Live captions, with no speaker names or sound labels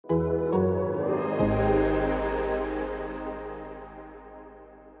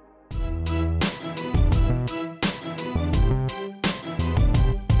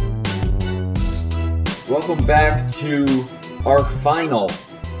Welcome back to our final,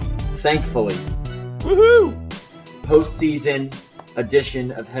 thankfully, Woohoo! postseason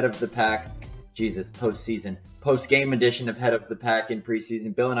edition of Head of the Pack. Post-game edition of Head of the Pack in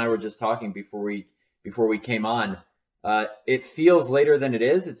preseason. Bill and I were just talking before we came on. It feels later than it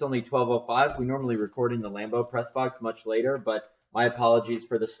is. It's only 12:05. We normally record in the Lambeau press box much later, but my apologies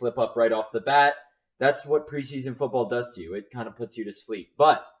for the slip up right off the bat. That's what preseason football does to you. It kind of puts you to sleep.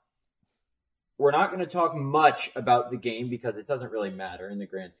 But we're not going to talk much about the game because it doesn't really matter in the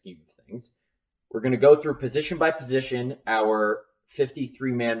grand scheme of things. We're going to go through position by position our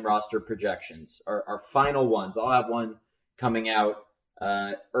 53-man roster projections, our final ones. I'll have one coming out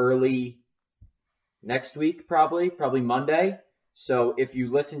early next week, probably Monday. So if you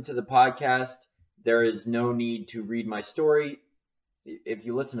listen to the podcast, there is no need to read my story. If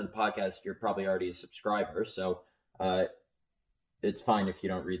you listen to the podcast, you're probably already a subscriber, so it's fine if you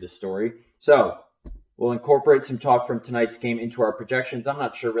don't read the story. So we'll incorporate some talk from tonight's game into our projections. I'm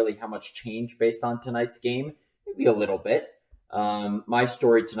not sure really how much changed based on tonight's game. Maybe a little bit. My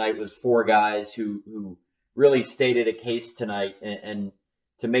story tonight was four guys who really stated a case tonight and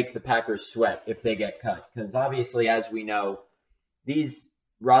to make the Packers sweat if they get cut. Because obviously, as we know, these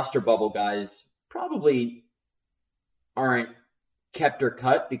roster bubble guys probably aren't kept or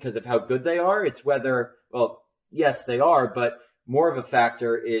cut because of how good they are. It's whether, well, yes, they are, but more of a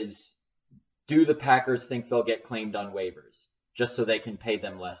factor is, do the Packers think they'll get claimed on waivers just so they can pay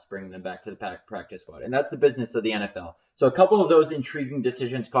them less, bring them back to the practice squad? And that's the business of the NFL. So a couple of those intriguing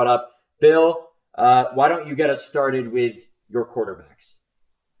decisions caught up. Bill, why don't you get us started with your quarterbacks?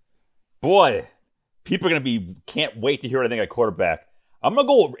 Boy, people are going to can't wait to hear what I think at quarterback. I'm going to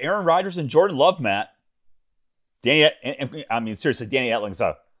go with Aaron Rodgers and Jordan Love, Matt. Danny Etling's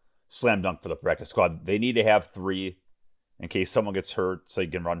a slam dunk for the practice squad. They need to have three in case someone gets hurt so you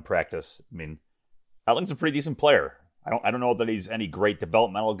can run practice. I mean, Etling's a pretty decent player. I don't know that he's any great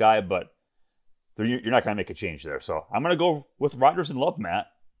developmental guy, but you're not going to make a change there. So I'm going to go with Rodgers and Love, Matt.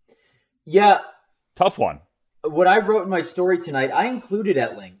 Yeah. Tough one. What I wrote in my story tonight, I included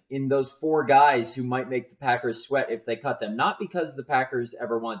Etling in those four guys who might make the Packers sweat if they cut them. Not because the Packers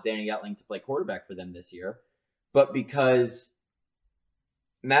ever want Danny Etling to play quarterback for them this year, but because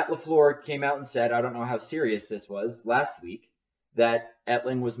Matt LaFleur came out and said, I don't know how serious this was last week, that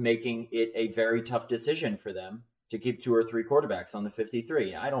Etling was making it a very tough decision for them to keep two or three quarterbacks on the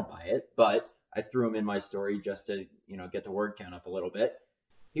 53. I don't buy it, but I threw him in my story just to, get the word count up a little bit.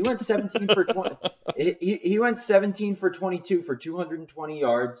 He went 17 for 20. He went 17 for 22 for 220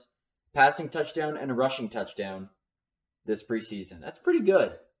 yards, passing touchdown and a rushing touchdown this preseason. That's pretty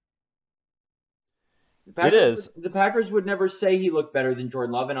good. It is. The Packers would never say he looked better than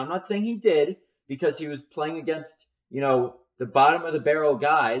Jordan Love, and I'm not saying he did because he was playing against, the bottom of the barrel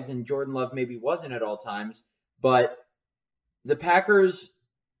guys, and Jordan Love maybe wasn't at all times. But the Packers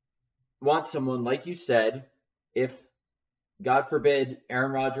want someone, like you said, if, God forbid,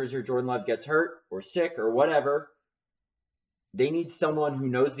 Aaron Rodgers or Jordan Love gets hurt or sick or whatever, they need someone who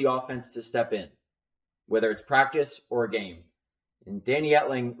knows the offense to step in, whether it's practice or a game. And Danny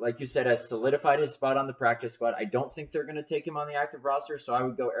Etling, like you said, has solidified his spot on the practice squad. I don't think they're going to take him on the active roster, so I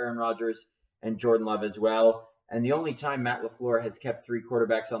would go Aaron Rodgers and Jordan Love as well. And the only time Matt LaFleur has kept three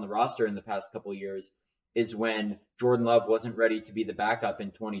quarterbacks on the roster in the past couple of years is when Jordan Love wasn't ready to be the backup in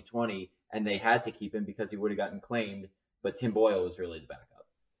 2020, and they had to keep him because he would have gotten claimed, but Tim Boyle was really the backup.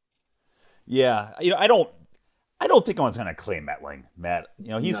 Yeah, I don't think anyone's going to claim Etling, Matt.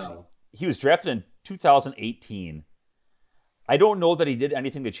 He was drafted in 2018. I don't know that he did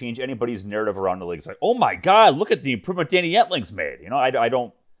anything to change anybody's narrative around the league. It's like, oh my God, look at the improvement Danny Etling's made. I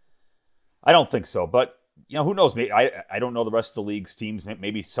don't think so. But who knows? Maybe I don't know the rest of the league's teams.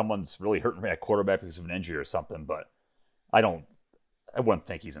 Maybe someone's really hurting at quarterback because of an injury or something. But I wouldn't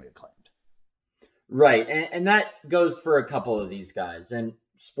think he's gonna get claimed. Right, and that goes for a couple of these guys. And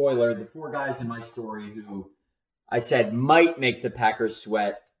spoiler, the four guys in my story who I said might make the Packers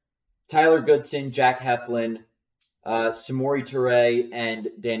sweat: Tyler Goodson, Jack Heflin, Samori Toure, and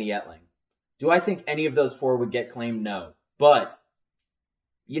Danny Etling. Do I think any of those four would get claimed? No. But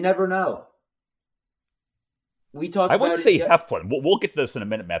you never know. I would say Heflin. We'll get to this in a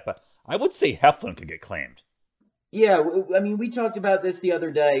minute, Matt, but I would say Heflin could get claimed. Yeah, I mean, we talked about this the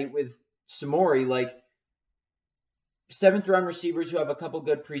other day with Samori. Like, seventh-round receivers who have a couple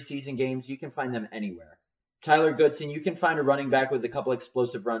good preseason games, you can find them anywhere. Tyler Goodson, you can find a running back with a couple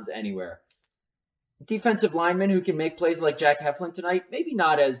explosive runs anywhere. Defensive linemen who can make plays like Jack Heflin tonight, maybe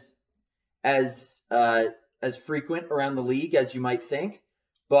not as frequent around the league as you might think,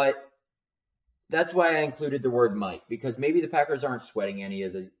 but that's why I included the word might, because maybe the Packers aren't sweating any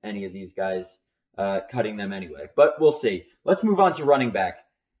of these guys cutting them anyway. But we'll see. Let's move on to running back.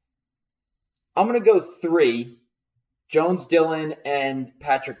 I'm going to go 3, Jones, Dillon, and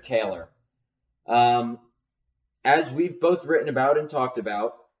Patrick Taylor. As we've both written about and talked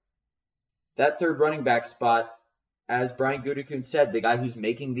about, that third running back spot, as Brian Gutekunst said, the guy who's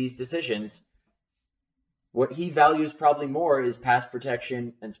making these decisions, what he values probably more is pass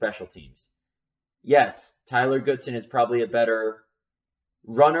protection and special teams. Yes, Tyler Goodson is probably a better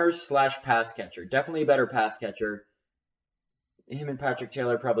runner / pass catcher. Definitely a better pass catcher. Him and Patrick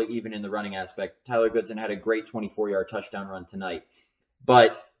Taylor probably even in the running aspect. Tyler Goodson had a great 24-yard touchdown run tonight.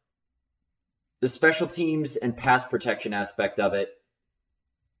 But the special teams and pass protection aspect of it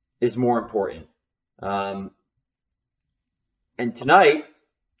is more important. And tonight,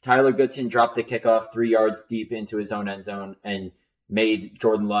 Tyler Goodson dropped a kickoff 3 yards deep into his own end zone and made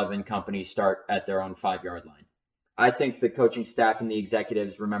Jordan Love and company start at their own 5-yard line. I think the coaching staff and the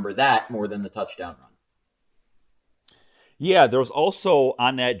executives remember that more than the touchdown run. Yeah, there was also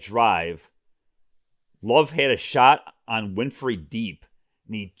on that drive, Love had a shot on Winfrey deep,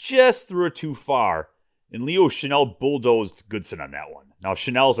 and he just threw it too far, and Leo Chanel bulldozed Goodson on that one. Now,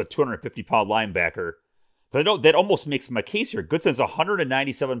 Chanel's a 250-pound linebacker, but I know that almost makes my case here. Goodson's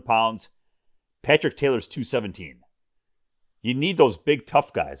 197 pounds. Patrick Taylor's 217. You need those big,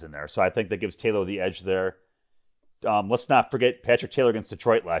 tough guys in there, so I think that gives Taylor the edge there. Let's not forget Patrick Taylor against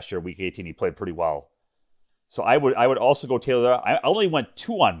Detroit last year, Week 18. He played pretty well. So I would also go Taylor there. I only went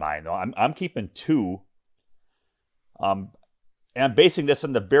 2 on mine, though. I'm keeping 2. And I'm basing this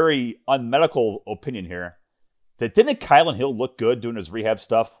on the very unmedical opinion here. That didn't Kylan Hill look good doing his rehab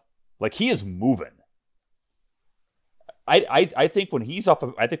stuff? Like, he is moving. I think when he's off,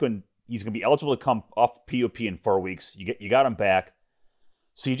 I think when he's going to be eligible to come off PUP in 4 weeks, you got him back.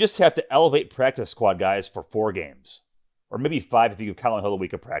 So you just have to elevate practice squad guys for 4 games. Or maybe 5 if you give Kylan Hill a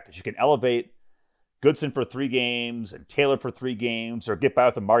week of practice. You can elevate Goodson for 3 games and Taylor for 3 games, or get by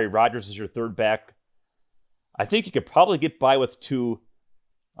with Amari Rodgers as your third back. I think you could probably get by with 2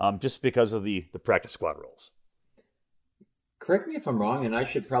 just because of the practice squad rules. Correct me if I'm wrong, and I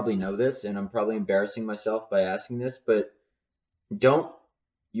should probably know this, and I'm probably embarrassing myself by asking this, but don't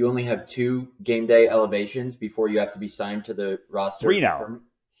you only have 2 game day elevations before you have to be signed to the roster? 3 now.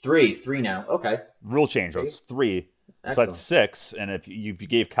 3 now. Okay. Rule change. That's 3. Excellent. So that's 6. And if you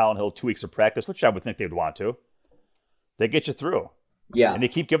gave Kylan Hill 2 weeks of practice, which I would think they would want to, they get you through. Yeah. And they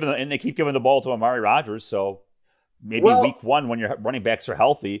keep giving the ball to Amari Rodgers. So maybe week 1, when your running backs are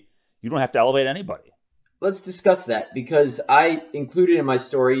healthy, you don't have to elevate anybody. Let's discuss that, because I included in my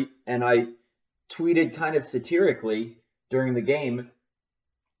story, and I tweeted kind of satirically during the game,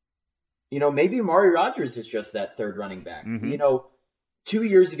 maybe Amari Rodgers is just that third running back. Mm-hmm. 2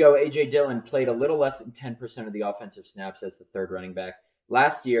 years ago, A.J. Dillon played a little less than 10% of the offensive snaps as the third running back.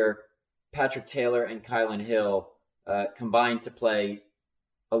 Last year, Patrick Taylor and Kylan Hill combined to play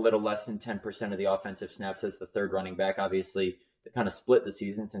a little less than 10% of the offensive snaps as the third running back. Obviously, they kind of split the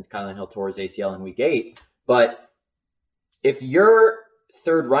season since Kylan Hill tore his ACL in Week 8. But if your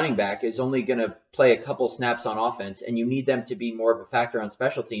third running back is only going to play a couple snaps on offense and you need them to be more of a factor on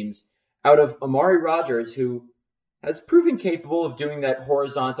special teams, out of Amari Rodgers, who has proven capable of doing that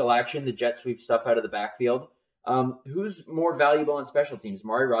horizontal action, the jet sweep stuff out of the backfield, who's more valuable on special teams,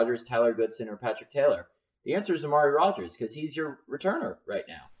 Amari Rodgers, Tyler Goodson, or Patrick Taylor? The answer is Amari Rodgers, because he's your returner right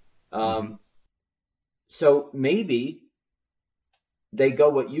now. So maybe they go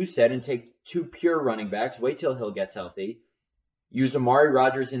what you said and take 2 pure running backs, wait till Hill gets healthy, use Amari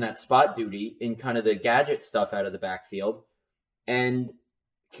Rodgers in that spot duty in kind of the gadget stuff out of the backfield, and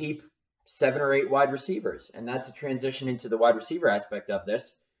keep 7 or 8 wide receivers. And that's a transition into the wide receiver aspect of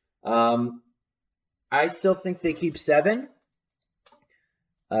this. I still think they keep 7.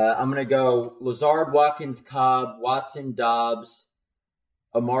 I'm going to go Lazard, Watkins, Cobb, Watson, Dobbs,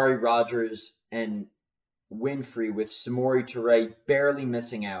 Amari Rodgers, and Winfrey, with Samori Toure barely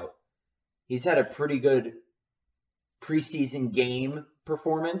missing out. He's had a pretty good preseason game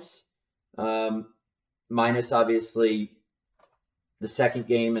performance, minus obviously the second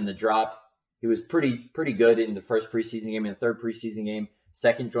game and the drop. He was pretty good in the first preseason game and the third preseason game.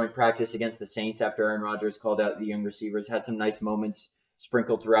 Second joint practice against the Saints after Aaron Rodgers called out the young receivers. Had some nice moments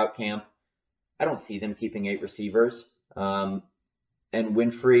sprinkled throughout camp. I don't see them keeping 8 receivers. And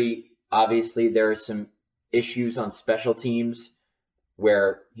Winfrey, obviously there are some issues on special teams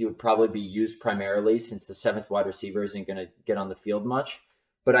where he would probably be used primarily, since the 7th wide receiver isn't going to get on the field much.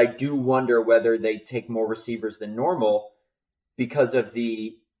 But I do wonder whether they take more receivers than normal because of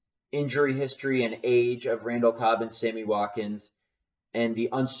the injury history and age of Randall Cobb and Sammy Watkins, and the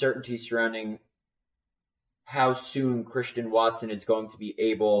uncertainty surrounding how soon Christian Watson is going to be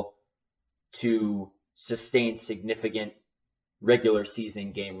able to sustain significant regular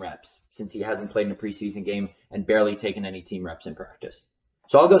season game reps since he hasn't played in a preseason game and barely taken any team reps in practice.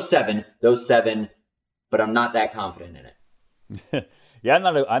 So I'll go 7, those 7, but I'm not that confident in it. Yeah,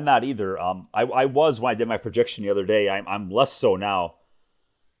 I'm not either. I was when I did my projection the other day. I'm less so now.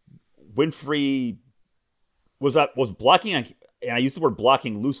 Winfrey was blocking on, and I use the word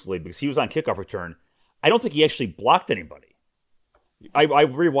blocking loosely because he was on kickoff return. I don't think he actually blocked anybody. I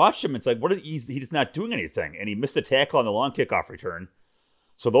rewatched him. It's like, he's just not doing anything. And he missed a tackle on the long kickoff return.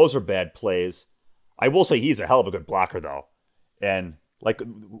 So those are bad plays. I will say he's a hell of a good blocker, though. And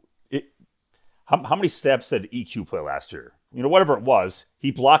how many snaps did EQ play last year? Whatever it was,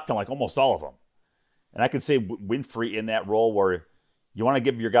 he blocked on like almost all of them. And I could say Winfrey in that role where you want to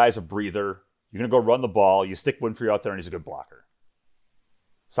give your guys a breather. You're going to go run the ball. You stick Winfrey out there, and he's a good blocker.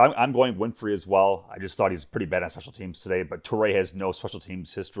 So I'm going Winfrey as well. I just thought he was pretty bad on special teams today, but Toure has no special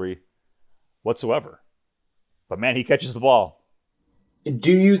teams history whatsoever. But, man, he catches the ball.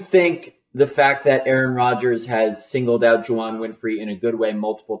 Do you think the fact that Aaron Rodgers has singled out Juwann Winfrey in a good way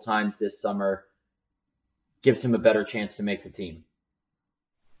multiple times this summer gives him a better chance to make the team?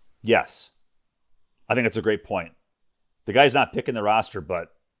 Yes. I think that's a great point. The guy's not picking the roster, but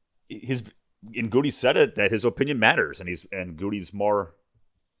Goody said it, that his opinion matters, and Goody's more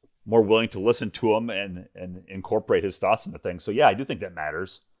willing to listen to him and incorporate his thoughts into things. So, yeah, I do think that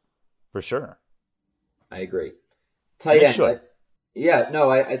matters for sure. I agree. Tight end.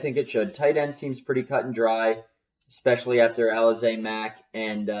 I think it should. Tight end seems pretty cut and dry, especially after Alize Mack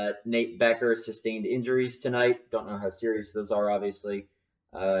and Nate Becker sustained injuries tonight. Don't know how serious those are, obviously.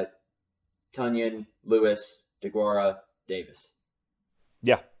 Tunyon, Lewis, DeGuara, Davis.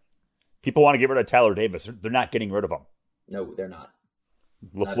 Yeah. People want to get rid of Tyler Davis. They're not getting rid of him. No, they're not.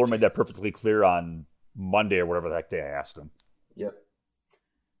 LaFleur made that perfectly clear on Monday or whatever that day I asked him. Yep.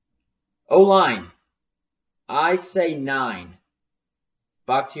 O-line. I say 9.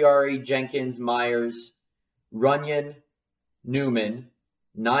 Bakhtiari, Jenkins, Myers, Runyon, Newman,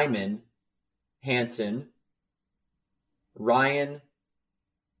 Nyman, Hanson, Ryan,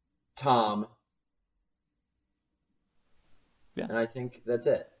 Tom. Yeah. And I think that's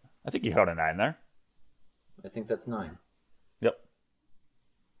it. I think you held a 9 there. I think that's 9. Yep.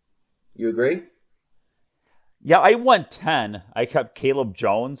 You agree? Yeah, I went 10. I kept Caleb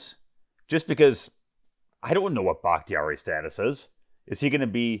Jones just because I don't know what Bakhtiari's status is. Is he going to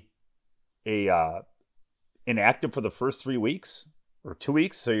be inactive for the first 3 weeks or 2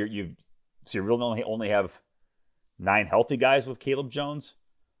 weeks? So you really only have 9 healthy guys with Caleb Jones?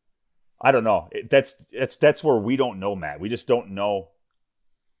 I don't know. That's where we don't know, Matt. We just don't know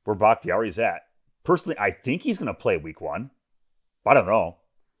where Bakhtiari's at. Personally, I think he's going to play week 1. But I don't know.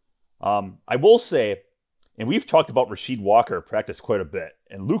 I will say, and we've talked about Rasheed Walker at practice quite a bit,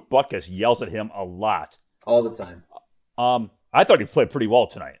 and Luke Butkus yells at him a lot. All the time. I thought he played pretty well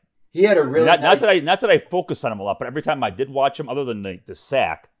tonight. He had a really not that I focused on him a lot, but every time I did watch him, other than the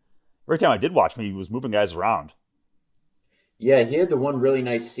sack, every time I did watch him, he was moving guys around. Yeah, he had the one really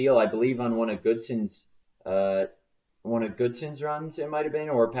nice seal, I believe, on one of Goodson's runs. It might have been,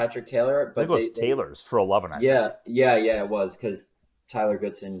 or Patrick Taylor. But I think it was Taylor's for 11. I think. Yeah, it was because Tyler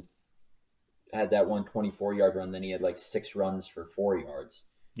Goodson had that 124-yard run. Then he had like 6 runs for 4 yards.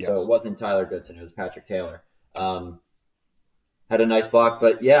 Yes. So it wasn't Tyler Goodson. It was Patrick Taylor. Had a nice block.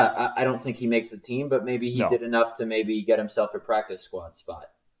 But, yeah, I don't think he makes the team. But maybe he did enough to maybe get himself a practice squad spot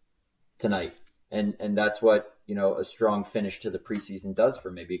tonight. And that's what, a strong finish to the preseason does for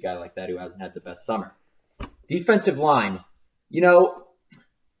maybe a guy like that who hasn't had the best summer. Defensive line.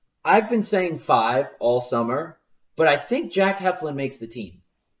 I've been saying 5 all summer. But I think Jack Heflin makes the team.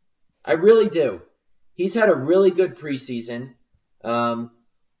 I really do. He's had a really good preseason.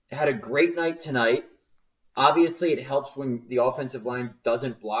 Had a great night tonight. Obviously, it helps when the offensive line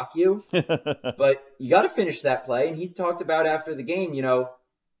doesn't block you. But you got to finish that play. And he talked about after the game, you're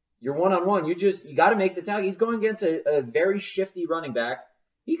one-on-one. You got to make the tackle. He's going against a very shifty running back.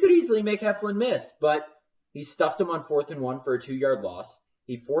 He could easily make Heflin miss, but he stuffed him on 4th and 1 for a 2-yard loss.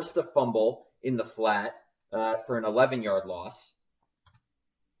 He forced the fumble in the flat for an 11-yard loss.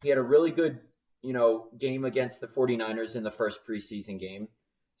 He had a really good, game against the 49ers in the first preseason game.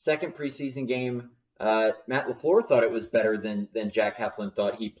 Second preseason game, Matt LaFleur thought it was better than Jack Heflin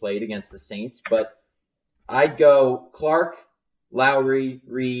thought he played against the Saints. But I'd go Clark, Lowry,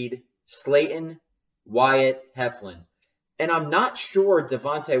 Reed, Slayton, Wyatt, Heflin. And I'm not sure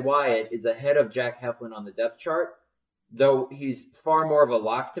Devonte Wyatt is ahead of Jack Heflin on the depth chart, though he's far more of a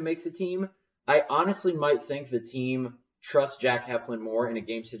lock to make the team. I honestly might think the team trusts Jack Heflin more in a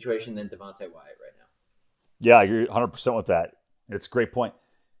game situation than Devonte Wyatt right now. Yeah, I agree 100% with that. It's a great point.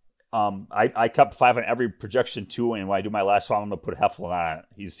 I kept 5 on every projection too, and when I do my last one, I'm going to put Heflin on it.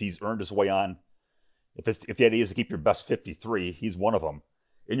 He's earned his way on. If the idea is to keep your best 53, he's one of them.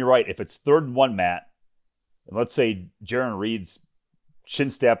 And you're right. If it's 3rd and 1, Matt, and let's say Jaron Reed's shin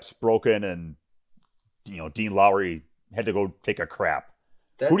strap's broken, and Dean Lowry had to go take a crap.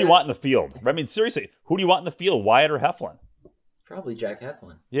 Who do you want in the field? I mean, seriously, who do you want in the field, Wyatt or Heflin? Probably Jack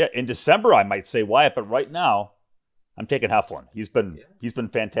Heflin. Yeah, in December I might say Wyatt, but right now I'm taking Heflin. He's been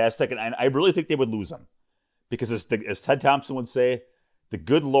fantastic, and I really think they would lose him because as Ted Thompson would say, the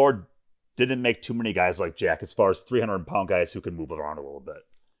good Lord didn't make too many guys like Jack as far as 300-pound guys who can move around a little bit.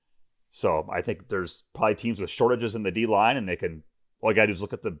 So I think there's probably teams with shortages in the D line, and all you got to do is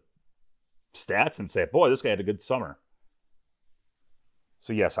look at the stats and say, boy, this guy had a good summer.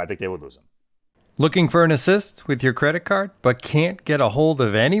 So yes, I think they would lose him. Looking for an assist with your credit card, but can't get a hold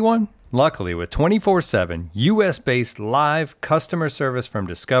of anyone? Luckily, with 24/7 U.S.-based live customer service from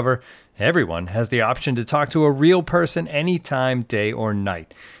Discover, everyone has the option to talk to a real person anytime, day or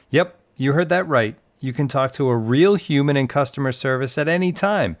night. Yep, you heard that right. You can talk to a real human in customer service at any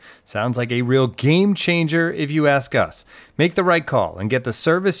time. Sounds like a real game changer if you ask us. Make the right call and get the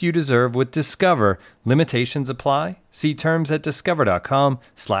service you deserve with Discover. Limitations apply. See terms at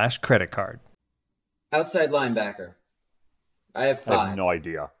discover.com/creditcard. Outside linebacker. I have 5. I have no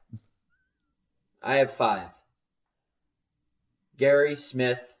idea. I have 5. Gary,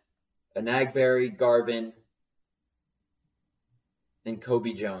 Smith, Anagberry, Garvin, and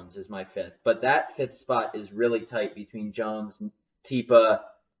Kobe Jones is my 5th. But that 5th spot is really tight between Jones, Tipa,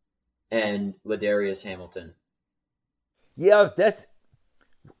 and Ladarius Hamilton. Yeah, that's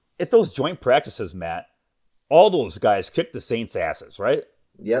at those joint practices, Matt. All those guys kick the Saints' asses, right?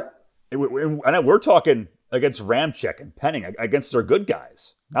 Yep. And we're talking against Ramczyk and Penning, against their good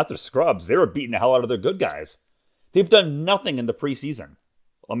guys, not their scrubs. They were beating the hell out of their good guys. They've done nothing in the preseason.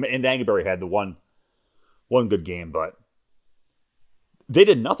 And Anagberry had the one good game, but they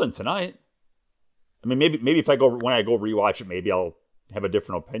did nothing tonight. I mean, maybe when I go rewatch it, maybe I'll have a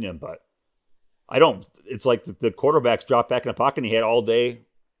different opinion, but I don't. It's like the quarterbacks dropped back in the pocket and he had all day,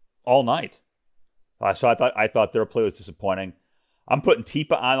 all night. So I thought their play was disappointing. I'm putting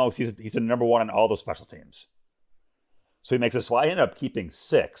Tipa on those. He's the number 1 on all the special teams. So he makes it. So I ended up keeping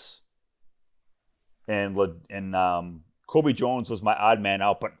 6. And Kobe Jones was my odd man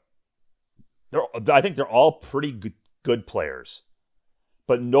out, but I think they're all pretty good players.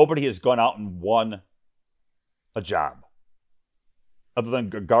 But nobody has gone out and won a job. Other than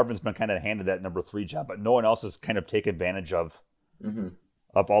Garvin's been kind of handed that number 3 job, but no one else has kind of taken advantage of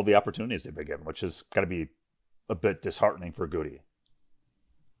all the opportunities they've been given, which has got to be a bit disheartening for Goody.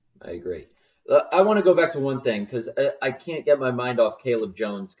 I agree. I want to go back to one thing because I can't get my mind off Caleb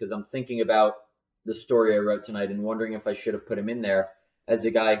Jones because I'm thinking about the story I wrote tonight and wondering if I should have put him in there as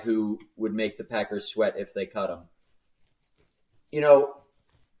a guy who would make the Packers sweat if they cut him.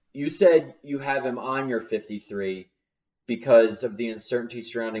 You said you have him on your 53 because of the uncertainty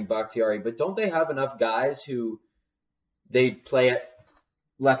surrounding Bakhtiari, but don't they have enough guys who they play at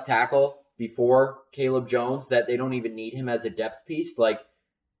left tackle before Caleb Jones that they don't even need him as a depth piece? Like,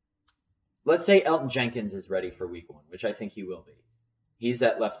 let's say Elton Jenkins is ready for week 1, which I think he will be. He's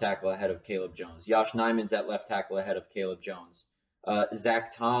at left tackle ahead of Caleb Jones. Josh Nyman's at left tackle ahead of Caleb Jones.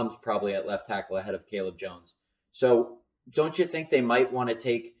 Zach Tom's probably at left tackle ahead of Caleb Jones. So don't you think they might want to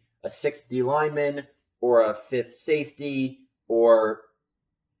take a 6th D lineman or a 5th safety or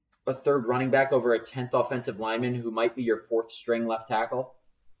a 3rd running back over a 10th offensive lineman who might be your 4th string left tackle?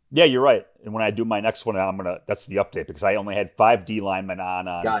 Yeah, you're right. And when I do my next one, that's the update because I only had 5 D linemen on.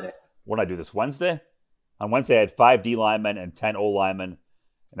 Got it. When did I do this? Wednesday? On Wednesday, I had 5 D linemen and 10 O linemen,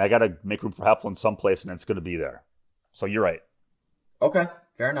 and I got to make room for Heflin someplace, and it's going to be there. So you're right. Okay,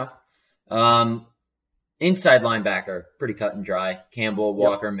 fair enough. Inside linebacker, pretty cut and dry. Campbell,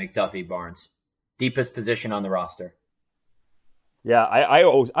 Walker, McDuffie, Barnes. Deepest position on the roster. Yeah, I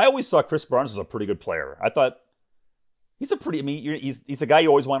always saw Chris Barnes as a pretty good player. I thought he's he's a guy you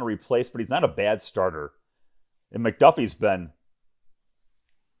always want to replace, but he's not a bad starter. And McDuffie's been,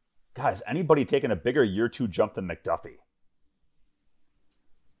 God, has anybody taken a bigger year 2 jump than McDuffie?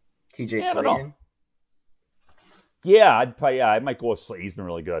 TJ Slaton? Yeah, I might go with Slaton. He's been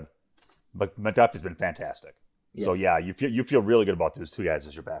really good. But McDuffie's been fantastic. Yeah. So yeah, you feel really good about those 2 guys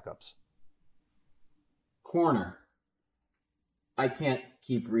as your backups. Corner. I can't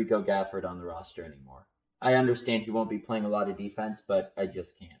keep Rico Gafford on the roster anymore. I understand he won't be playing a lot of defense, but I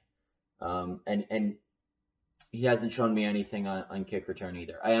just can't. And he hasn't shown me anything on kick return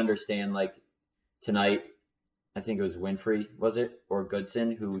either. I understand, like, tonight, I think it was Winfrey, was it? Or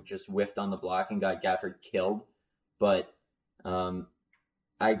Goodson, who just whiffed on the block and got Gafford killed. But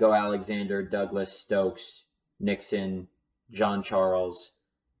I go Alexander, Douglas, Stokes, Nixon, John Charles.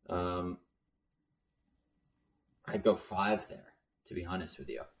 I'd go 5 there, to be honest with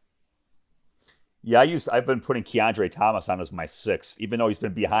you. Yeah, I've been putting Keandre Thomas on as my 6th, even though he's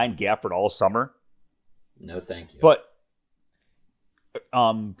been behind Gafford all summer. No, thank you. But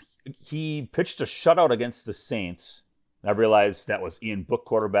he pitched a shutout against the Saints. I realized that was Ian Book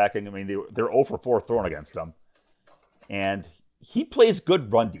quarterbacking. I mean, they're 0 for 4 throwing against him. And he plays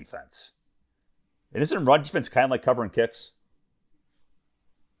good run defense. And isn't run defense kind of like covering kicks?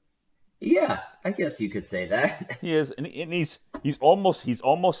 Yeah, I guess you could say that. He is, and he's almost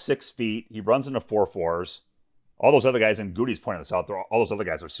 6 feet. He runs into 4.4s. All those other guys, and Goody's pointing this out, all those other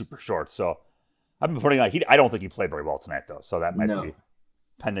guys are super short. So I've been putting I don't think he played very well tonight, though. So that might be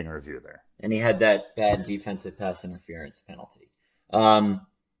pending a review there. And he had that bad defensive pass interference penalty.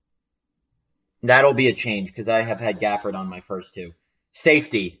 That'll be a change because I have had Gafford on my first 2.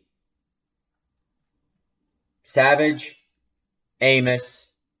 Safety. Savage, Amos.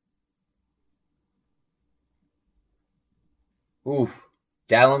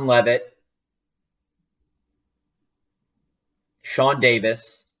 Dallin Levitt, Sean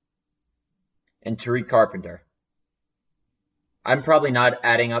Davis, and Tariq Carpenter. I'm probably not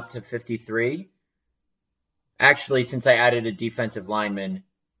adding up to 53. Actually, since I added a defensive lineman,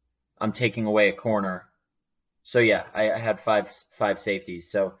 I'm taking away a corner. So yeah, I had five safeties.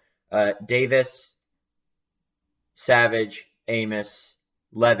 So Davis, Savage, Amos,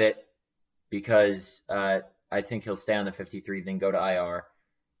 Levitt, because I think he'll stay on the 53, then go to IR,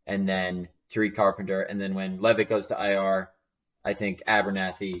 and then Tariq Carpenter. And then when Levitt goes to IR, I think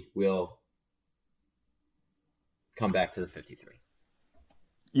Abernathy will come back to the 53.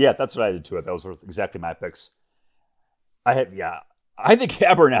 Yeah, that's what I did to it. Those were exactly my picks. I think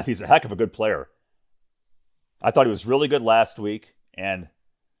Abernathy's a heck of a good player. I thought he was really good last week, and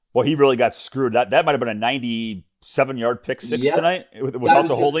he really got screwed. That might have been a 97-yard pick 6 tonight without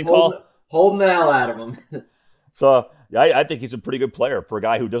the holding call. Holding the hell out of him. So, I think he's a pretty good player for a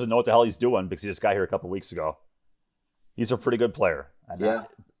guy who doesn't know what the hell he's doing because he just got here a couple of weeks ago. He's a pretty good player. Yeah.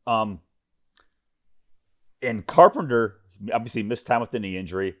 And Carpenter obviously missed time with the knee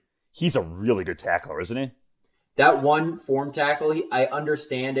injury. He's a really good tackler, isn't he? That one form tackle, I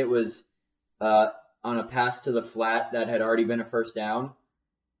understand it was on a pass to the flat that had already been a first down,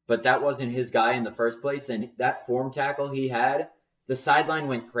 but that wasn't his guy in the first place. And that form tackle he had, the sideline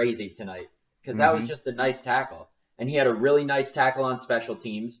went crazy tonight because that was just a nice tackle. And he had a really nice tackle on special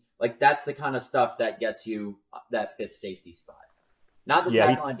teams. Like, that's the kind of stuff that gets you that 5th safety spot. Not the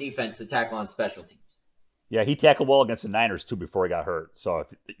tackle on defense, the tackle on special teams. Yeah, he tackled well against the Niners, too, before he got hurt. So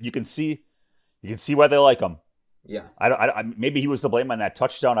you can see why they like him. Yeah. Maybe he was to blame on that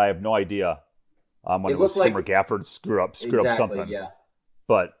touchdown. I have no idea. When it was him or Gafford screwed up something. Yeah.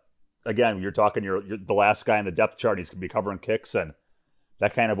 But again, you're talking you're the last guy in the depth chart. He's going to be covering kicks and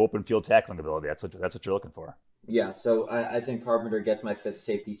that kind of open field tackling ability. That's what you're looking for. Yeah. So I think Carpenter gets my 5th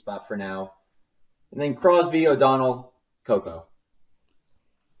safety spot for now, and then Crosby, O'Donnell, Coco.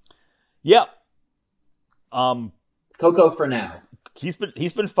 Yeah. Coco for now. He's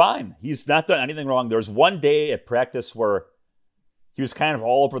been fine. He's not done anything wrong. There's one day at practice where he was kind of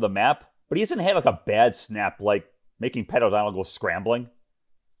all over the map, but he hasn't had like a bad snap like making Pat O'Donnell go scrambling.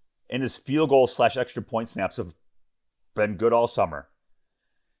 And his field goal / extra point snaps have been good all summer.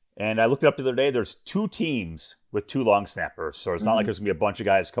 And I looked it up the other day. There's 2 teams with 2 long snappers, so it's not like there's going to be a bunch of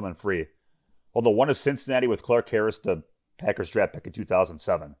guys coming free. Although one is Cincinnati with Clark Harris, the Packers draft pick in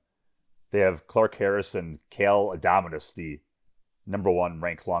 2007. They have Clark Harris and Cal Adomitis, the number 1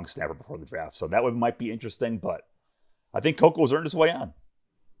 ranked long snapper before the draft. So that one might be interesting, but I think Coco's earned his way on.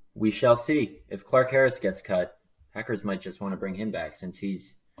 We shall see. If Clark Harris gets cut, Packers might just want to bring him back since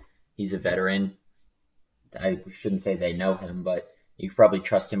he's a veteran. I shouldn't say they know him, but you could probably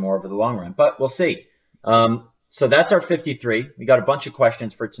trust him more over the long run. But we'll see. So that's our 53. We got a bunch of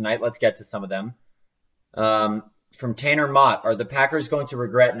questions for tonight. Let's get to some of them. From Tanner Mott, are the Packers going to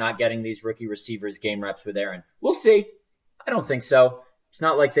regret not getting these rookie receivers game reps with Aaron? We'll see. I don't think so. It's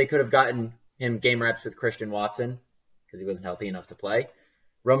not like they could have gotten him game reps with Christian Watson because he wasn't healthy enough to play.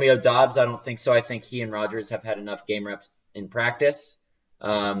 Romeo Dobbs, I don't think so. I think he and Rodgers have had enough game reps in practice.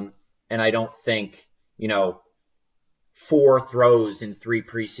 And I don't think, 4 throws in 3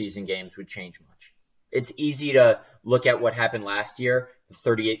 preseason games would change much. It's easy to look at what happened last year, the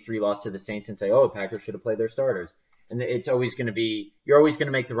 38-3 loss to the Saints, and say, oh, the Packers should have played their starters. And it's always going to be, you're always going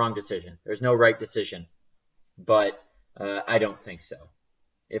to make the wrong decision. There's no right decision. But I don't think so.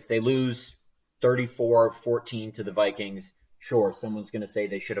 If they lose 34-14 to the Vikings, sure, someone's going to say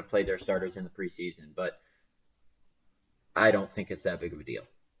they should have played their starters in the preseason. But I don't think it's that big of a deal.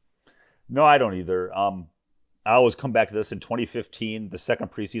 No, I don't either. I always come back to this in 2015, the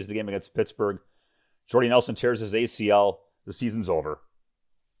second preseason game against Pittsburgh. Jordy Nelson tears his ACL. The season's over.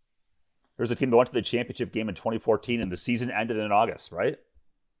 There's a team that went to the championship game in 2014, and the season ended in August, right?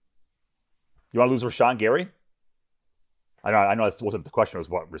 You want to lose Rashawn Gary? I know that wasn't the question. It was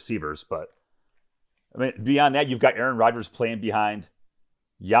about receivers, but I mean, beyond that, you've got Aaron Rodgers playing behind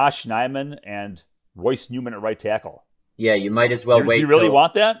Yosh Nijman and Royce Newman at right tackle. Yeah, you might as well wait. Do you really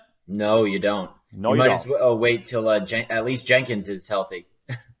want that? No, you don't. No, you might don't. As well wait till at least Jenkins is healthy.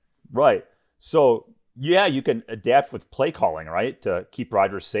 Right. So, yeah, you can adapt with play calling, right, to keep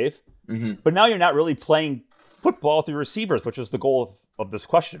Rodgers safe. Mm-hmm. But now you're not really playing football with your receivers, which is the goal of this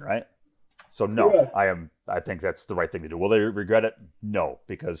question, right? So, no, yeah. I think that's the right thing to do. Will they regret it? No,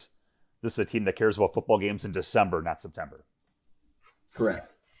 because this is a team that cares about football games in December, not September.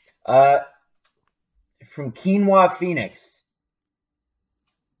 Correct. From Quinoa Phoenix,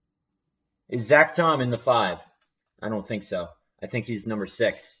 is Zach Tom in the 5? I don't think so. I think he's number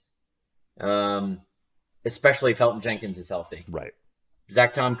 6. Especially if Elgton Jenkins is healthy. Right.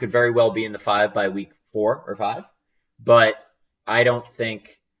 Zach Tom could very well be in the 5 by week 4 or 5, but I don't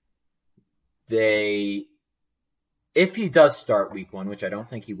think if he does start week 1, which I don't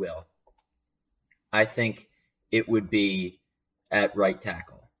think he will, I think it would be at right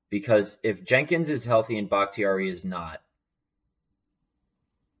tackle. Because if Jenkins is healthy and Bakhtiari is not,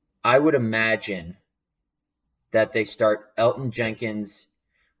 I would imagine that they start Elgton Jenkins.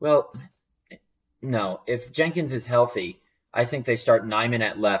 Well, no. If Jenkins is healthy, I think they start Nijman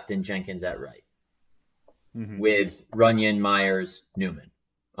at left and Jenkins at right. Mm-hmm. With Runyon, Myers, Newman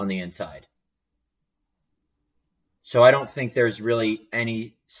on the inside. So I don't think there's really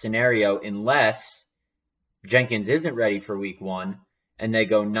any scenario unless Jenkins isn't ready for week 1 and they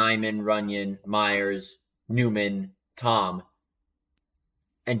go Nijman, Runyon, Myers, Newman, Tom,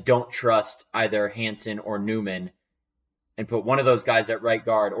 and don't trust either Hansen or Newman and put one of those guys at right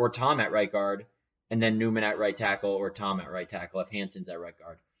guard or Tom at right guard and then Newman at right tackle or Tom at right tackle if Hansen's at right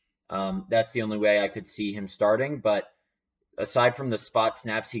guard. That's the only way I could see him starting. But aside from the spot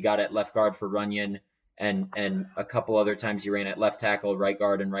snaps he got at left guard for Runyon and a couple other times he ran at left tackle, right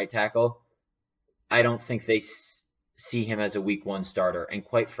guard, and right tackle, I don't think they see him as a week 1 starter. And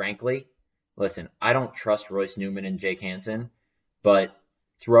quite frankly, listen, I don't trust Royce Newman and Jake Hansen, but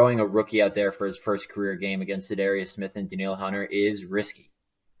throwing a rookie out there for his first career game against Za'Darius Smith and Danielle Hunter is risky.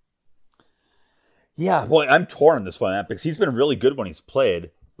 Yeah, well, I'm torn on this one, Matt, because he's been really good when he's played.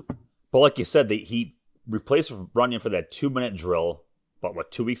 But like you said, he replaced Runyon for that 2-minute drill,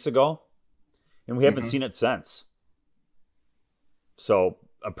 about 2 weeks ago? And we haven't seen it since. So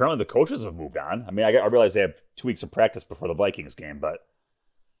apparently the coaches have moved on. I mean, I realize they have 2 weeks of practice before the Vikings game, but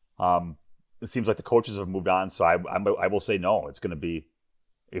it seems like the coaches have moved on. So I will say no. It's going to be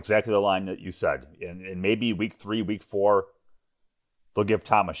exactly the line that you said. And maybe week 3, week 4, they'll give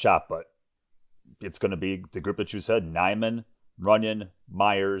Tom a shot, but it's going to be the group that you said: Nijman, Runyon,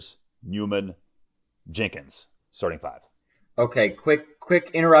 Myers, Newman, Jenkins, starting 5. Okay,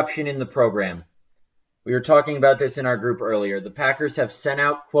 quick interruption in the program. We were talking about this in our group earlier. The Packers have sent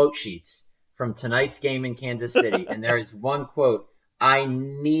out quote sheets from tonight's game in Kansas City, and there is one quote I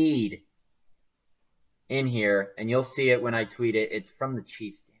need in here, and you'll see it when I tweet it. It's from the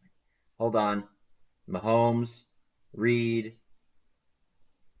Chiefs, damn it. Hold on. Mahomes, Reed.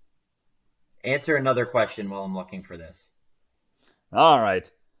 Answer another question while I'm looking for this. All right.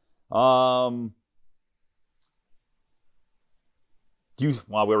 We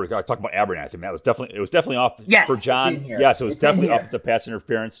were talking about Abernathy. That was definitely off for John. Yes, it was definitely offensive pass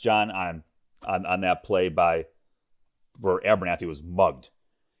interference, John, on that play where Abernathy was mugged.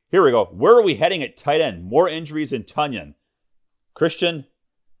 Here we go. Where are we heading at tight end? More injuries in Tonyan. Christian,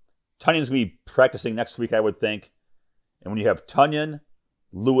 Tunyon's going to be practicing next week, I would think. And when you have Tonyan,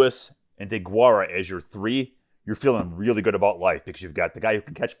 Lewis, and DeGuara as your 3, you're feeling really good about life because you've got the guy who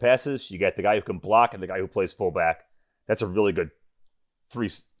can catch passes, you got the guy who can block, and the guy who plays fullback. That's a really good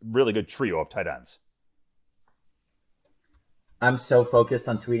trio of tight ends. I'm so focused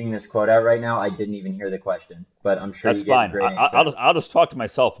on tweeting this quote out right now, I didn't even hear the question, but I'm sure that's fine. I'll just talk to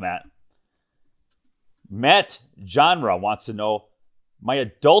myself, Matt. Matt Genre wants to know my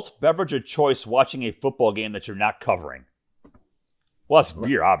adult beverage of choice watching a football game that you're not covering. Well, that's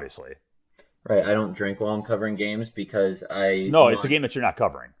beer, obviously. Right. I don't drink while I'm covering games because it's a game that you're not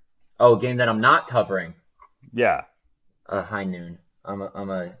covering. Oh, a game that I'm not covering. Yeah. High noon. I'm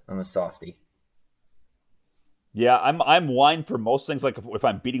a softie. Yeah, I'm wine for most things. Like if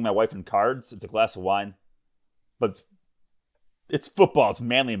I'm beating my wife in cards, it's a glass of wine. But it's football. It's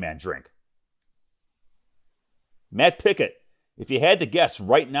manly man drink. Matt Pickett, if you had to guess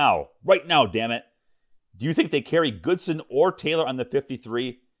right now, damn it, do you think they carry Goodson or Taylor on the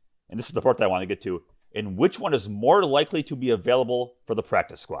 53? And this is the part that I want to get to. And which one is more likely to be available for the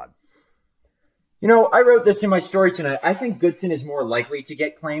practice squad? I wrote this in my story tonight. I think Goodson is more likely to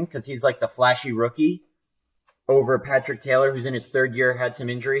get claimed because he's like the flashy rookie over Patrick Taylor, who's in his third year, had some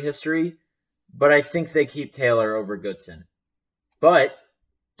injury history. But I think they keep Taylor over Goodson. But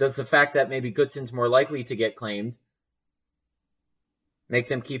does the fact that maybe Goodson's more likely to get claimed make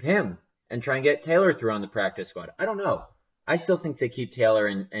them keep him and try and get Taylor through on the practice squad? I don't know. I still think they keep Taylor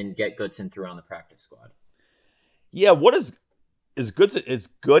and get Goodson through on the practice squad. Yeah, what is Goodson as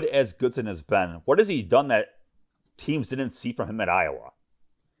good as Goodson has been? What has he done that teams didn't see from him at Iowa?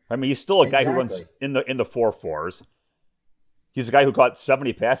 I mean, he's still a guy who runs in the 4.4s. He's a guy who caught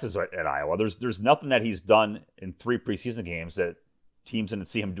 70 passes at Iowa. There's nothing that he's done in 3 preseason games that teams didn't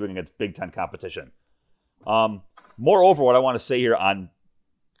see him doing against Big Ten competition. Moreover, what I want to say here on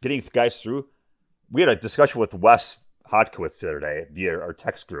getting guys through, we had a discussion with Wes Hodkiewicz the other day via our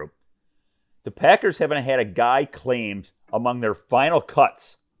text group. The Packers haven't had a guy claimed among their final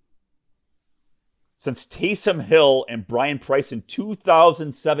cuts since Taysom Hill and Brian Price in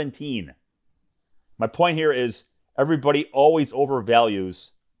 2017. My point here is everybody always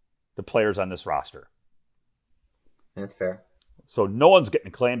overvalues the players on this roster. That's fair. So no one's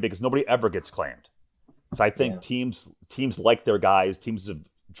getting claimed because nobody ever gets claimed. So I think teams like their guys. Teams have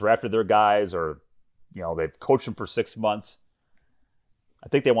drafted their guys, or they've coached them for 6 months. I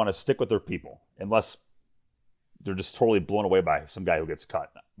think they want to stick with their people, unless they're just totally blown away by some guy who gets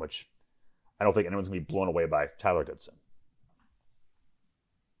cut, which I don't think anyone's going to be blown away by Tyler Goodson.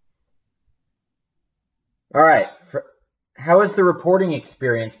 All right. How has the reporting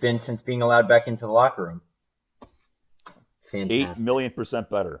experience been since being allowed back into the locker room? $8 Fantastic. million %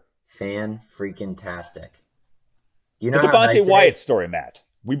 better. Fan-freaking-tastic. The Devontae Wyatt story, Matt.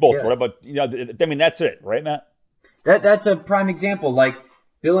 We both wrote about, that's it, right, Matt? That's a prime example. Like,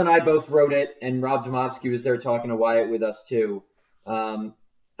 Bill and I both wrote it, and Rob Demovsky was there talking to Wyatt with us, too,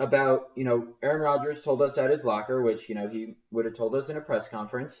 about, Aaron Rodgers told us at his locker, which, he would have told us in a press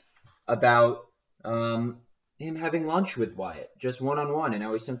conference, about him having lunch with Wyatt, just one-on-one, and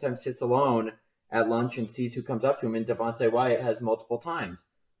how he sometimes sits alone at lunch and sees who comes up to him, and Devontae Wyatt has multiple times.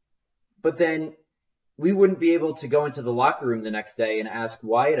 But then we wouldn't be able to go into the locker room the next day and ask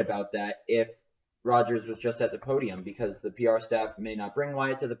Wyatt about that if Rodgers was just at the podium, because the PR staff may not bring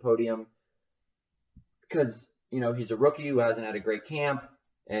Wyatt to the podium because, he's a rookie who hasn't had a great camp,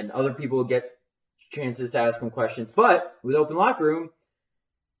 and other people will get chances to ask him questions. But with open locker room,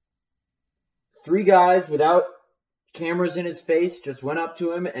 3 guys without cameras in his face just went up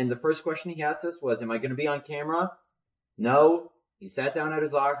to him, and the first question he asked us was, am I going to be on camera? No. He sat down at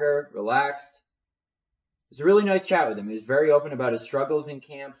his locker, relaxed. It was a really nice chat with him. He was very open about his struggles in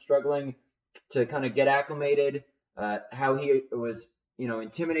camp, struggling to kind of get acclimated, how he was,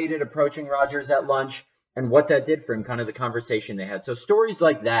 intimidated approaching Rodgers at lunch, and what that did for him, kind of the conversation they had. So stories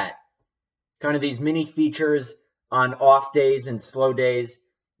like that, kind of these mini features on off days and slow days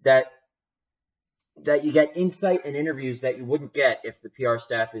that you get insight and interviews that you wouldn't get if the PR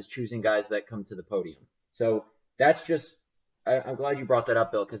staff is choosing guys that come to the podium. So that's just, I'm glad you brought that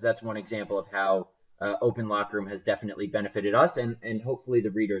up, Bill, because that's one example of how open locker room has definitely benefited us and hopefully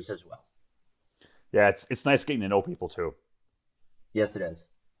the readers as well. Yeah, it's nice getting to know people too. Yes, it is.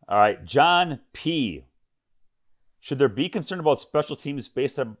 All right, John P. Should there be concern about special teams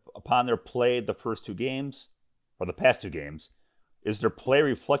based upon their play the first 2 games, or the past 2 games? Is their play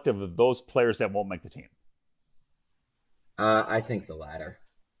reflective of those players that won't make the team? I think the latter.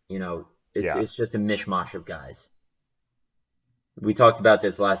 It's just a mishmash of guys. We talked about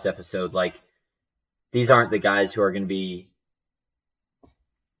this last episode. Like, these aren't the guys who are going to be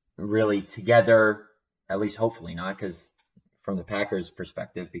really together, at least hopefully not, because from the Packers'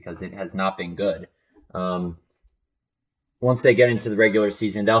 perspective, because it has not been good. Once they get into the regular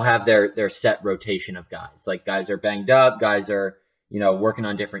season, they'll have their set rotation of guys. Like, guys are banged up, guys are, working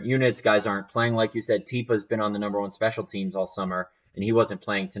on different units, guys aren't playing. Like you said, Tipa's been on the number 1 special teams all summer, and he wasn't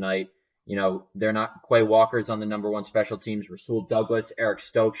playing tonight. They're not Quay Walker's on the number 1 special teams. Rasul Douglas, Eric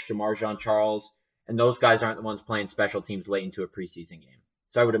Stokes, Shamar Jean-Charles, and those guys aren't the ones playing special teams late into a preseason game.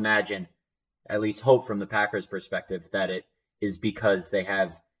 So I would imagine, at least hope from the Packers' perspective, that it is because they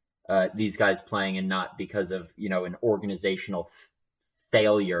have these guys playing and not because of, an organizational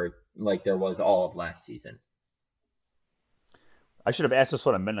failure like there was all of last season. I should have asked this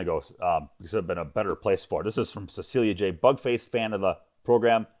one a minute ago because it would have been a better place for it. This is from Cecilia J. Bugface, fan of the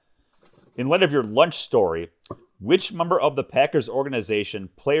program. In light of your lunch story, which member of the Packers organization,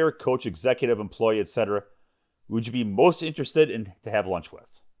 player, coach, executive, employee, etc., would you be most interested in to have lunch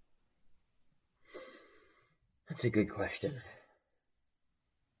with? That's a good question.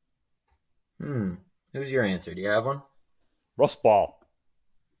 Who's your answer? Do you have one? Russ Ball.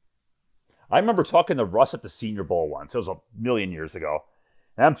 I remember talking to Russ at the Senior Bowl once. It was a million years ago.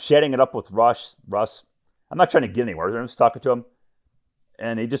 And I'm chatting it up with Russ. I'm not trying to get anywhere. I'm just talking to him.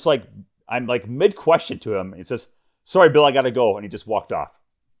 And he just I'm mid-question to him. He says, "Sorry, Bill, I got to go." And he just walked off.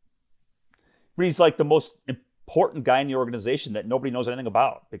 But he's like the most important guy in the organization that nobody knows anything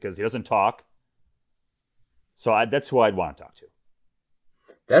about because he doesn't talk. So that's who I'd want to talk to.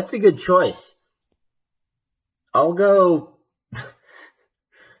 That's a good choice. I'll go...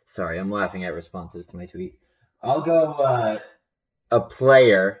 Sorry, I'm laughing at responses to my tweet. I'll go a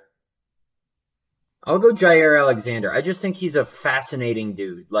player. I'll go Jair Alexander. I just think he's a fascinating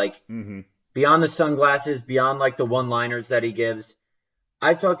dude. Beyond the sunglasses, beyond the one-liners that he gives.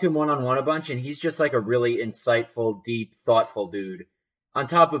 I've talked to him one-on-one a bunch, and he's just a really insightful, deep, thoughtful dude. On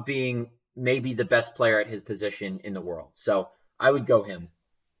top of being maybe the best player at his position in the world. So I would go him.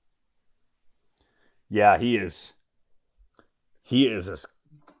 Yeah, he is. He is as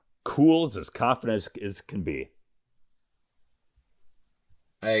cool, as confident as can be.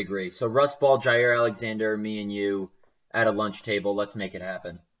 I agree. So Russ Ball, Jair Alexander, me and you at a lunch table. Let's make it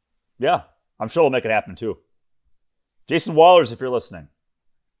happen. Yeah, I'm sure we'll make it happen too. Jason Wallers, if you're listening.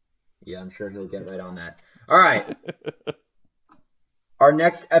 Yeah, I'm sure he'll get right on that. All right. Our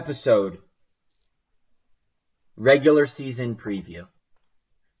next episode, regular season preview.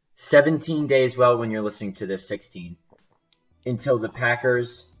 17 days, when you're listening to this, 16, until the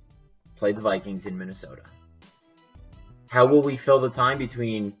Packers play the Vikings in Minnesota. How will we fill the time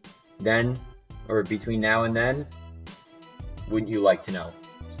between now and then? Wouldn't you like to know?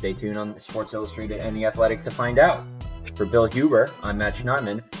 Stay tuned on Sports Illustrated and The Athletic to find out. For Bill Huber, I'm Matt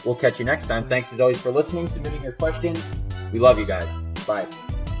Schneidman. We'll catch you next time. Thanks as always for listening, submitting your questions. We love you guys. Bye.